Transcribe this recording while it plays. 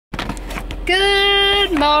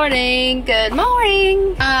Good morning, good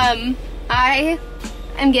morning. I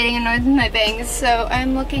am getting annoyed with my bangs, so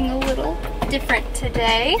I'm looking a little different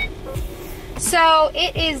today. So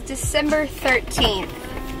it is December 13th.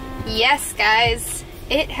 Yes, guys,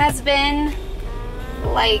 it has been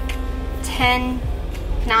like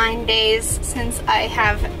 9 days since I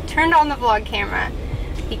have turned on the vlog camera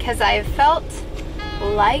because I have felt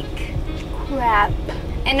like crap.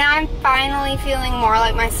 And now I'm finally feeling more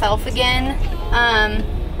like myself again.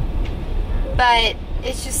 But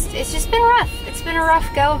it's just been rough. It's been a rough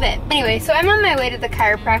go of it. Anyway, so I'm on my way to the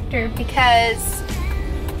chiropractor because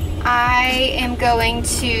I am going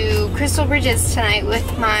to Crystal Bridges tonight with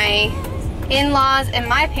my in-laws and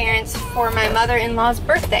my parents for my mother-in-law's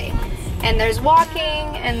birthday. And there's walking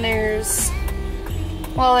and there's,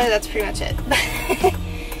 well, that's pretty much it.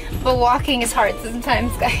 But walking is hard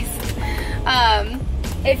sometimes, guys.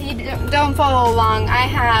 If you don't follow along, I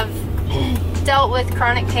have dealt with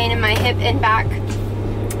chronic pain in my hip and back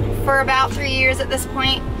for about 3 years at this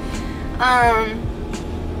point,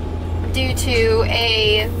 due to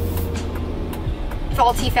a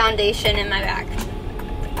faulty foundation in my back.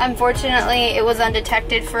 Unfortunately, it was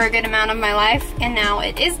undetected for a good amount of my life, and now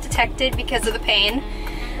it is detected because of the pain,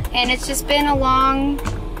 and it's just been a long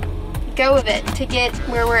go of it to get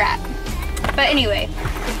where we're at. But anyway,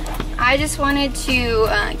 I just wanted to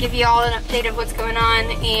give you all an update of what's going on,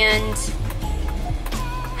 and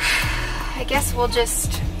I guess we'll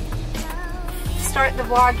just start the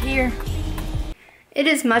vlog here. It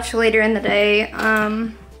is much later in the day.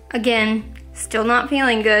 Again, still not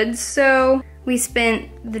feeling good, so we spent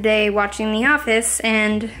the day watching The Office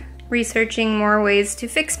and researching more ways to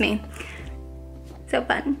fix me. So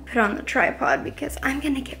fun. Put on the tripod because I'm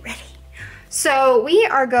gonna get ready. So we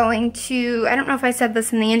are going to, I don't know if I said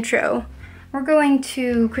this in the intro, we're going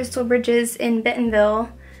to Crystal Bridges in Bentonville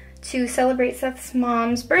to celebrate Seth's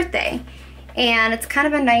mom's birthday. And it's kind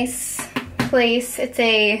of a nice place. It's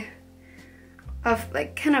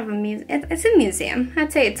like kind of a museum. It's a museum.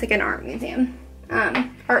 I'd say it's like an art museum,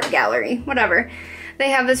 art gallery, whatever. They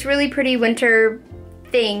have this really pretty winter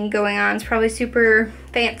thing going on. It's probably super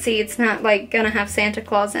fancy. It's not like gonna have Santa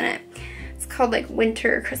Claus in it. It's called like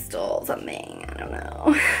Winter Crystal something, I don't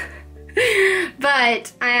know.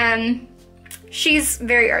 But she's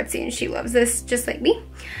very artsy and she loves this just like me.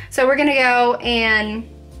 So we're gonna go, and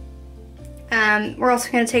we're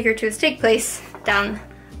also gonna take her to a steak place down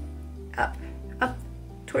up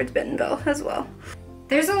towards Bentonville as well.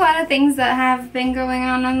 There's a lot of things that have been going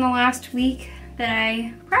on in the last week that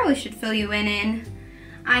I probably should fill you in.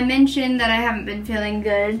 I mentioned that I haven't been feeling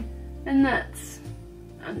good, and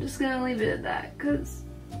I'm just gonna leave it at that because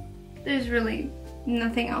there's really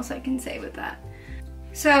nothing else I can say with that.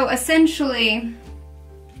 So essentially,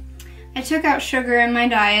 I took out sugar in my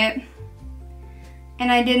diet,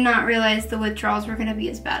 and I did not realize the withdrawals were gonna be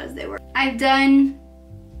as bad as they were. I've done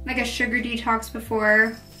like a sugar detox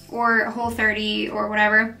before, or a Whole30 or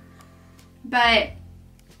whatever, but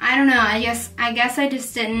I don't know, I guess I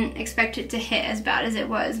just didn't expect it to hit as bad as it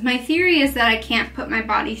was. My theory is that I can't put my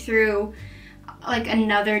body through like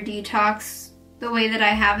another detox the way that I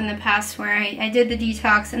have in the past, where I did the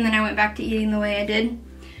detox and then I went back to eating the way I did.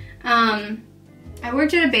 I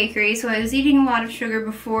worked at a bakery, so I was eating a lot of sugar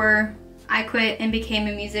before I quit and became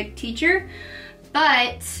a music teacher,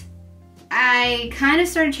 but I kind of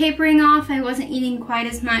started tapering off. I wasn't eating quite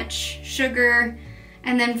as much sugar,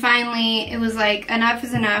 and then finally it was like enough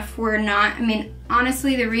is enough.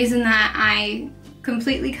 Honestly, the reason that I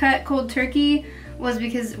completely cut cold turkey was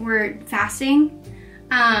because we're fasting.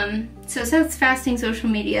 So Seth's fasting social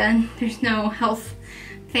media, there's no health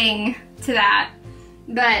thing to that.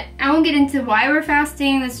 But I won't get into why we're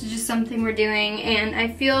fasting. This is just something we're doing, and I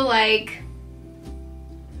feel like,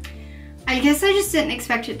 I guess I just didn't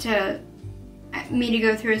expect me to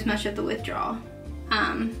go through as much of the withdrawal.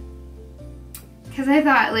 Because I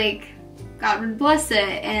thought like God would bless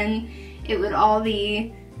it and it would all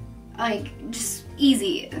be like just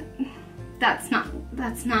easy. That's not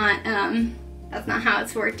how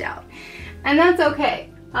it's worked out. And that's okay.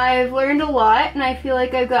 I've learned a lot, and I feel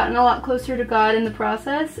like I've gotten a lot closer to God in the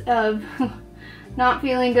process of not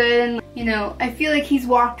feeling good. And, you know, I feel like He's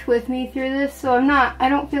walked with me through this, so I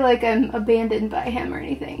don't feel like I'm abandoned by Him or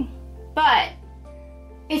anything. But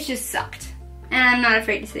it just sucked. And I'm not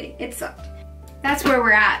afraid to say it sucked. That's where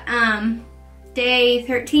we're at. Day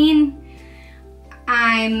 13.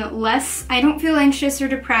 I don't feel anxious or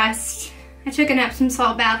depressed. I took an Epsom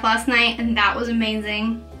salt bath last night, and that was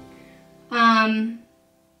amazing.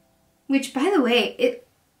 Which, by the way,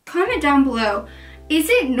 comment down below, is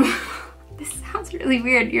it normal? This sounds really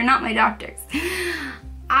weird. You're not my doctors.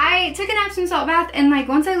 I took an Epsom salt bath, and like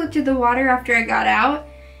once I looked at the water after I got out,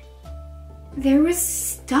 there was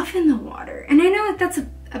stuff in the water. And I know like that's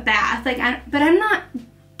a bath, like but I'm not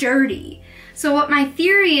dirty. So what my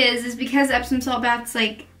theory is because Epsom salt baths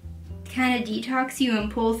like kind of detox you and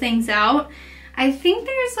pull things out, I think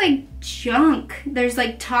there's like junk, there's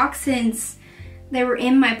like toxins that were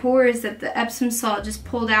in my pores that the Epsom salt just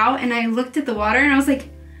pulled out. And I looked at the water and I was like,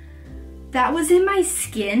 that was in my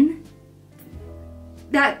skin?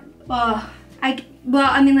 That,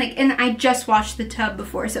 I mean like, and I just washed the tub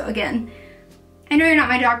before, so again, I know you're not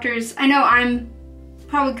my doctors, I know I'm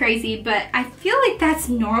probably crazy, but I feel like that's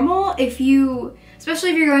normal if you,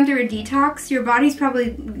 especially if you're going through a detox, your body's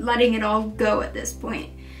probably letting it all go at this point.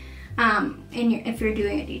 And if you're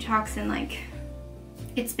doing a detox and like,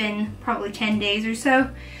 it's been probably 10 days or so.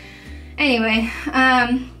 Anyway,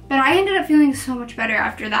 but I ended up feeling so much better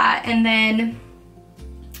after that. And then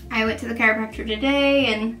I went to the chiropractor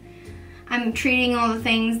today and I'm treating all the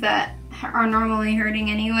things that are normally hurting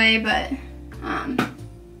anyway, but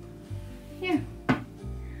yeah.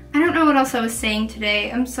 I don't know what else I was saying today.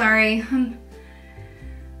 I'm sorry.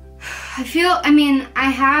 I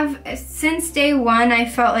have, since day one, I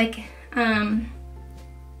felt like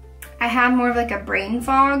I have more of like a brain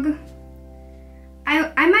fog.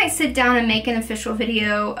 I might sit down and make an official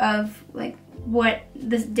video of like what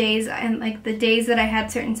the days and like the days that I had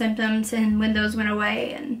certain symptoms and when those went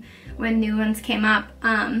away and when new ones came up,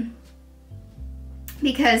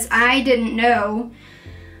 because I didn't know.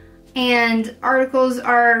 And articles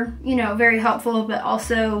are, you know, very helpful, but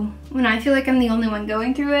also when I feel like I'm the only one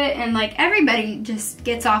going through it and like everybody just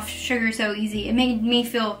gets off sugar so easy, it made me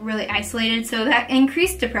feel really isolated. So that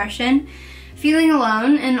increased depression, feeling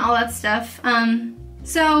alone and all that stuff.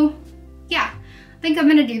 So yeah, I think I'm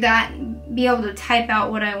gonna do that, be able to type out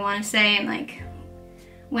what I want to say, and like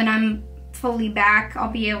when I'm fully back, I'll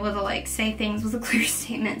be able to like say things with a clear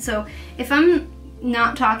statement. So if I'm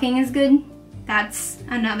not talking as good, that's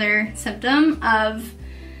another symptom of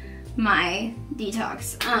my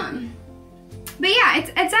detox. But yeah,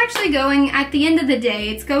 it's actually going, at the end of the day,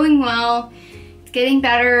 it's going well. It's getting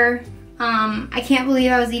better. I can't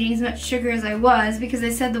believe I was eating as much sugar as I was, because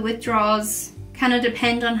they said the withdrawals kind of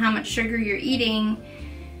depend on how much sugar you're eating.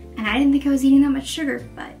 And I didn't think I was eating that much sugar,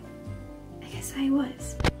 but I guess I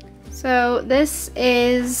was. So this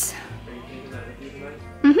is,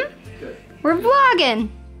 we're vlogging.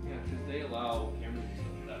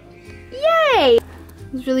 Yay! I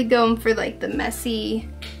was really going for like the messy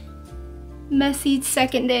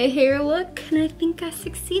second day hair look, and I think I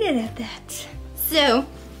succeeded at that. So,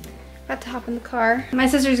 about to hop in the car. My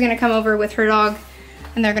sister's gonna come over with her dog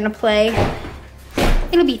and they're gonna play.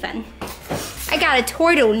 It'll be fun. I got a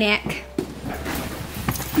turtleneck.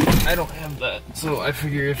 I don't have that, so I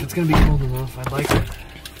figure if it's gonna be cold enough, I'd like it.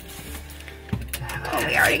 Oh,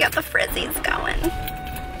 we already got the frizzies going.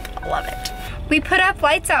 I love it. We put up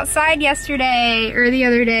lights outside yesterday, or the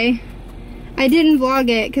other day. I didn't vlog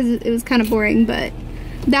it because it was kind of boring, but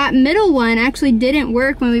that middle one actually didn't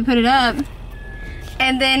work when we put it up.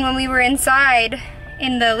 And then when we were inside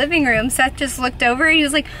in the living room, Seth just looked over and he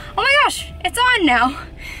was like, oh my gosh, it's on now.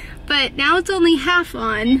 But now it's only half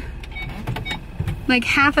on. Like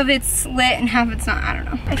half of it's lit and half it's not, I don't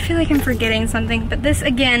know. I feel like I'm forgetting something, but this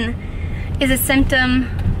again is a symptom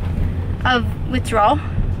of withdrawal.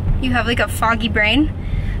 You have like a foggy brain.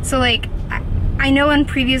 So like, I know in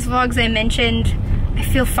previous vlogs I mentioned I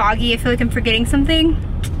feel foggy, I feel like I'm forgetting something.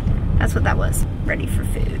 That's what that was. Ready for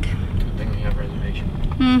food. I think we have reservation.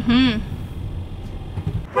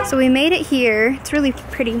 So we made it here. It's really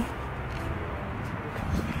pretty.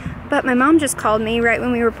 But my mom just called me right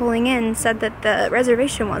when we were pulling in and said that the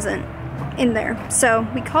reservation wasn't in there. So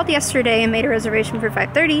we called yesterday and made a reservation for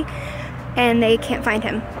 5:30 and they can't find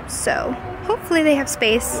him. So hopefully they have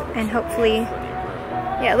space, and hopefully,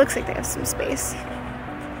 yeah, it looks like they have some space.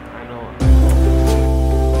 I know.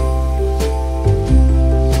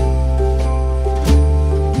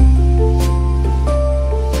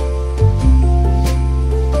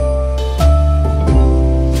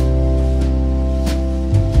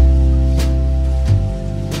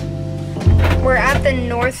 We're at the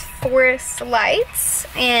North Forrest lights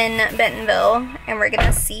in Bentonville, and we're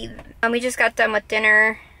gonna see. We just got done with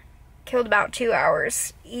dinner. Killed about 2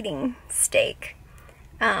 hours eating steak.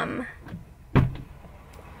 Look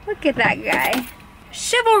at that guy.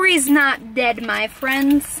 Chivalry's not dead, my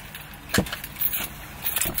friends.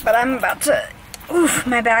 But I'm about to, oof,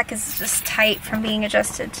 my back is just tight from being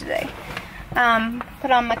adjusted today.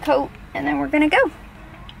 Put on my coat and then we're gonna go.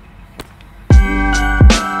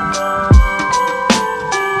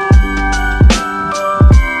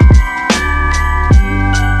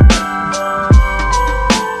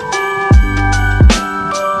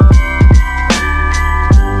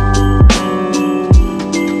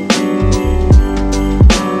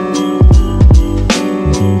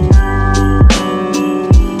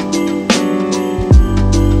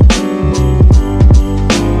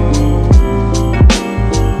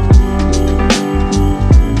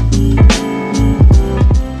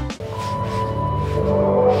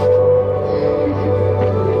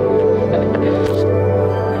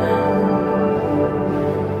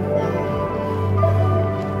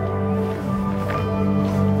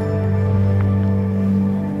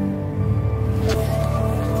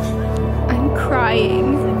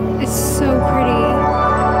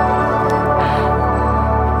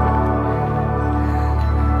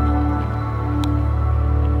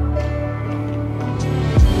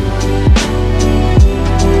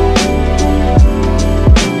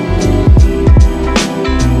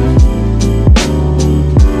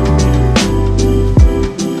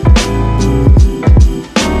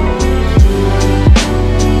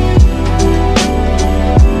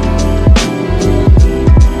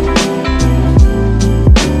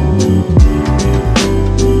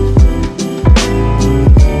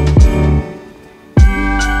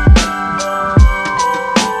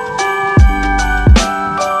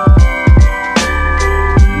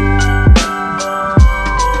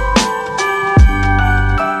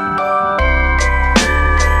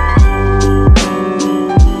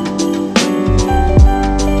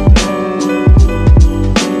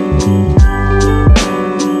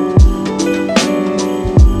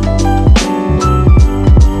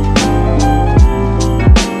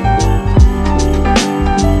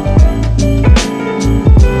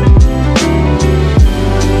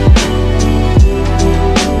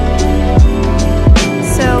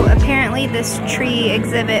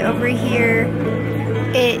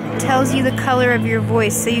 color of your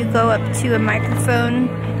voice. So you go up to a microphone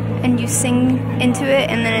and you sing into it,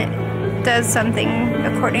 and then it does something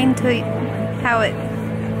according to how it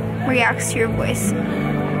reacts to your voice.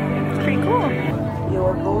 It's pretty cool.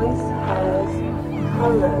 Your voice has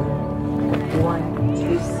color. Want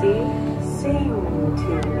to see? Sing to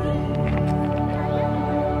me.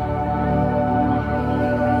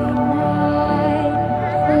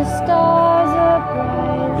 The stars are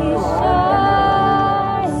brightly shining.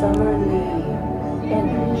 Summer leaves,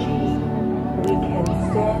 energy. We can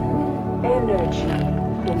send energy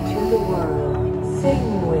into the world. Sing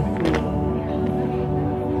with me.